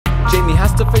Jamie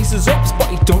has to face his ops, but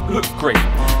he don't look great.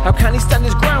 How can he stand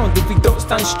his ground if he don't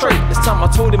stand straight? This time I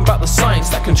told him about the science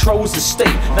that controls his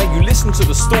state. Now you listen to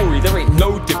the story, there ain't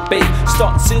no debate.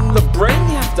 Starts in the brain,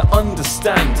 you have to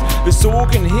understand. This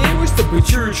organ here is the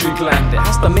pituitary gland. It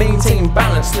has to maintain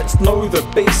balance, let's know the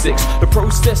basics. The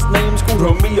process name's called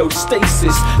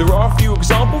homeostasis. There are a few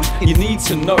examples you need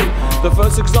to know. The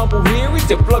first example here is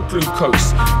your blood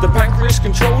glucose. The pancreas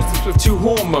controls this with two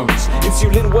hormones.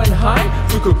 Insulin when high,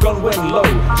 glucagon when low.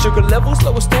 Sugar levels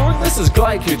lower storing this as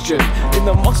glycogen in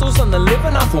the muscles and the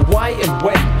liver, now for why and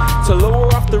when. To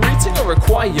lower after eating a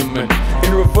requirement.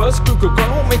 In reverse, glucagon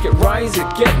will make it rise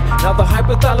again. Now the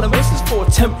hypothalamus is for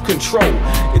temp control.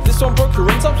 If this one broke, your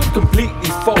enzymes would completely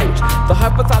fold. The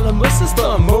hypothalamus is the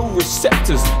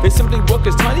thermoreceptors. They simply work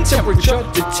as tiny temperature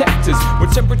detectors. When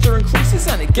temperature increases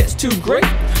and it gets too great,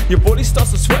 your body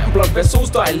starts to sweat and blood vessels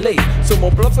dilate. So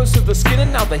more blood flows to the skin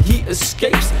and now the heat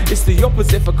escapes. It's the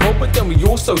opposite for cold, but then we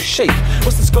also shake.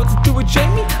 What's this got to do with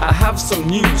Jamie? I have some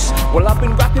news. Well, I've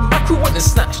been rapping, my crew went and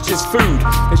snatched his food.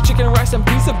 His chicken, rice and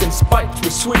peas have been spiked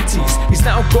with sweeties. He's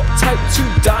now got type 2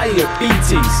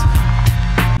 diabetes.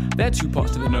 There are two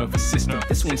parts to the nervous system.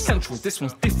 This one's central, this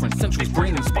one's different. Central's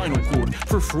brain and spinal cord.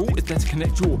 Peripheral is there to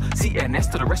connect your CNS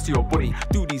to the rest of your body.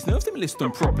 Do these nerves, let me list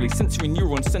them properly. Sensory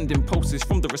neurons send impulses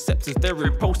from the receptors. They're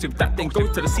impulsive, that then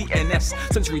goes to the CNS.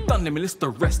 Sensory done, let me list the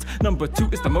rest. Number 2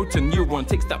 is the motor neuron.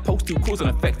 Takes that pulse to cause an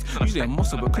effect. Usually a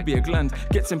muscle, but could be a gland.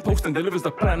 Gets impulsed and delivers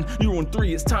the plan. Neuron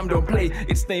 3, it's time, don't play.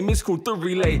 Its name is called the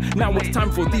relay. Now it's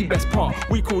time for the best part.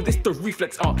 We call this the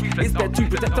reflex arc. It's there to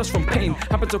protect us from pain.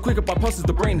 Happens so quick, it bypasses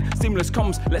the brain. Stimulus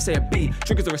comes, let's say a B,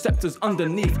 triggers the receptors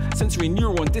underneath. Sensory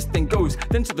neuron, this thing goes,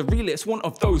 then to the relay, it's one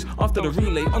of those. After the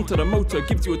relay, onto the motor,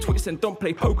 gives you a twist and don't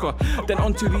play poker. Then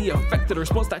onto the effect of the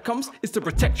response that comes is to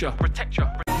protect you.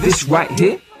 This right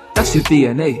here, that's your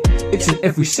DNA. It's in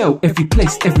every cell, every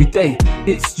place, every day.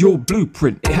 It's your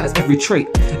blueprint, it has every trait.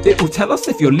 It will tell us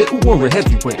if you're little or a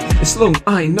heavyweight. It's long,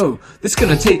 I know, this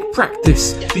gonna take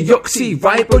practice.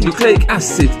 Deoxyribonucleic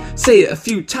acid. Say it a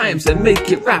few times and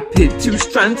make it rapid. 2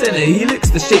 strands and a helix,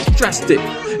 the shape's drastic.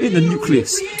 In the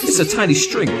nucleus, it's a tiny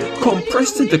string,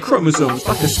 compressed into chromosomes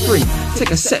like a spring.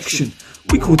 Take a section,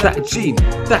 we call that a gene.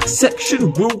 That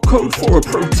section will code for a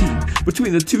protein.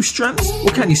 Between the 2 strands,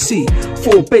 what can you see?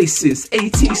 4 bases, A,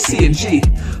 T, C and G.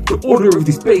 The order of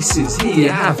these bases, here you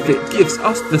have it, gives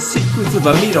us the sequence of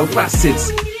amino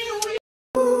acids.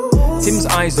 Tim's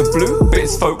eyes are blue, but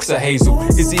his folks are hazel.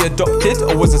 Is he adopted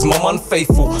or was his mom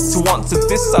unfaithful? To answer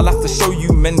this, I'll have to show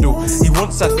you Mendel. He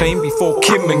once had fame before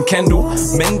Kim and Kendall.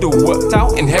 Mendel worked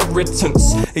out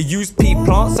inheritance. He used pea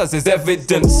plants as his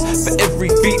evidence. For every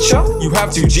feature, you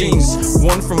have 2 genes.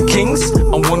 One from kings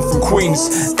and one from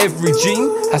queens. Every gene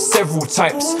has several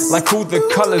types, like all the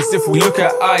colors if we look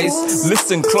at eyes.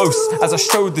 Listen close as I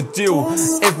show the deal.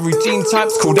 Every gene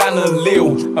type's called an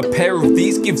allele. A pair of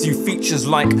these gives you features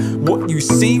like what you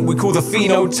see, we call the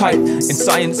phenotype. In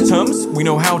science terms, we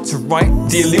know how to write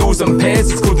the alleles and pairs,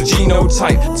 it's called the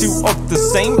genotype. 2 of the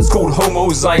same, it's called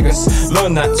homozygous.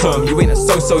 Learn that term, you ain't a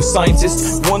so-so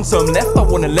scientist. 1 term left, I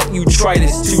wanna let you try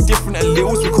this. 2 different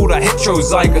alleles, we call that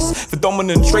heterozygous. For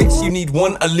dominant traits, you need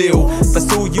 1 allele.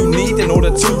 That's all you need in order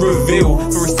to reveal.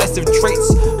 For recessive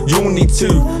traits, you'll need 2.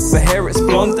 For hair it's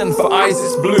blonde and for eyes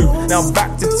it's blue. Now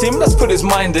back to Tim, let's put his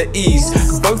mind at ease.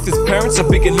 Both his parents are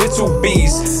big and little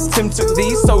bees. Tim took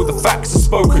these, so the facts are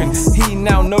spoken. He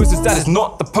now knows his dad is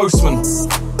not the postman.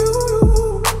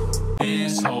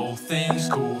 This whole thing's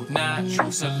called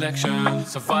natural selection.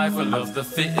 Survival of the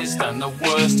fittest and the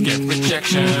worst get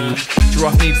rejection.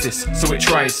 Giraffe needs this, so it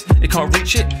tries. It can't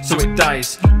reach it, so it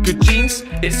dies. Good genes,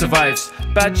 it survives.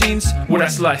 Bad genes, well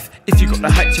that's life. If you got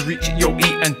the height to reach it, you'll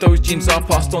eat, and those genes are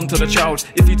passed on to the child.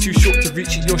 If you're too short to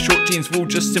reach it, your short genes will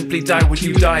just simply die when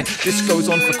you die. This goes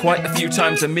on for quite a few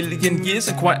times, 1,000,000 years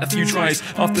and quite a few tries.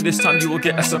 After this time you will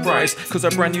get a surprise, cause a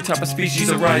brand new type of species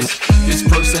arise. This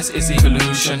process is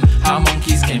evolution, how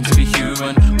monkeys came to be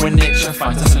human. When nature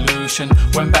finds a solution,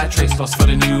 when bad traits lost for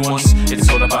the new ones. It's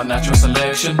all about natural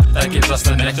selection, that gives us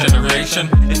the next generation.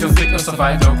 If you're fit, you'll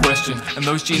survive, no question, and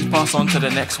those genes pass on to the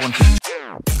next one.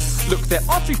 Look, there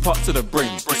are 3 parts of the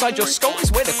brain. Inside your skull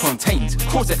is where they're contained.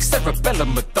 Cortex,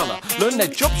 cerebellum, medulla. Learn their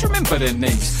jobs, remember their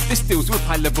names. This deals with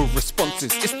high-level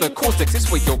responses. It's the cortex, it's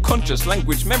where your conscious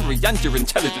language, memory and your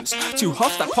intelligence. 2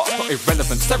 halves, that part are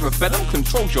irrelevant. Cerebellum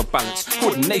controls your balance.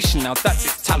 Coordination, now that's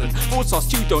its talent. Thoughts are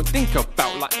you don't think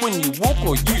about, like when you walk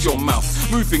or use your mouth.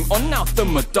 Moving on now, the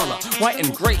medulla. White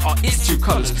and grey are its 2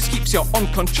 colours. Keeps your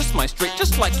unconscious mind straight,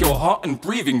 just like your heart and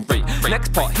breathing rate.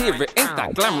 Next part here, it ain't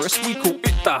that glamorous. We call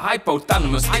it the hypothalamus.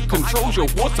 hypothalamus. It controls your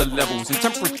water levels and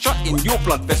temperature in your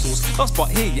blood vessels. Last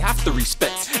part here you have to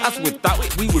respect, as without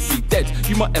it we would be dead.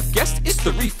 You might have guessed it's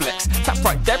the reflex. Tap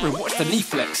right there and watch the knee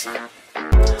flex.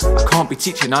 I can't be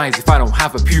teaching eyes if I don't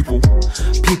have a pupil.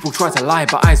 People try to lie,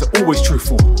 but eyes are always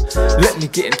truthful. Let me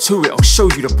get into it, I'll show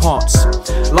you the parts.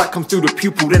 Light comes through the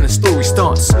pupil, then the story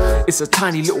starts. It's a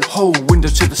tiny little hole, window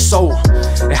to the soul.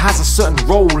 It has a certain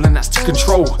role, and that's to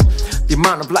control the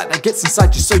amount of light that gets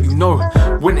inside you, so you know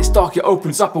when it's dark it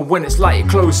opens up, and when it's light it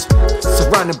closes.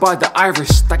 Surrounded by the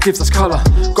iris that gives us colour.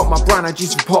 Got my brown eyed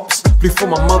G's from pops, blue for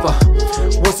my mother.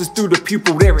 Once it's through the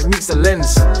pupil, there it meets the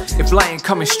lens. If light ain't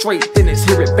coming straight, then it's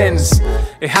here it bends.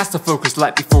 It has to focus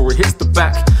light before it hits the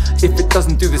back. If it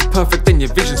doesn't do this perfect, then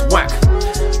your vision's whack.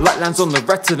 Light lands on the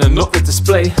retina, not the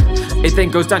display. It then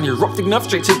goes down your optic nerve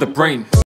straight to the brain.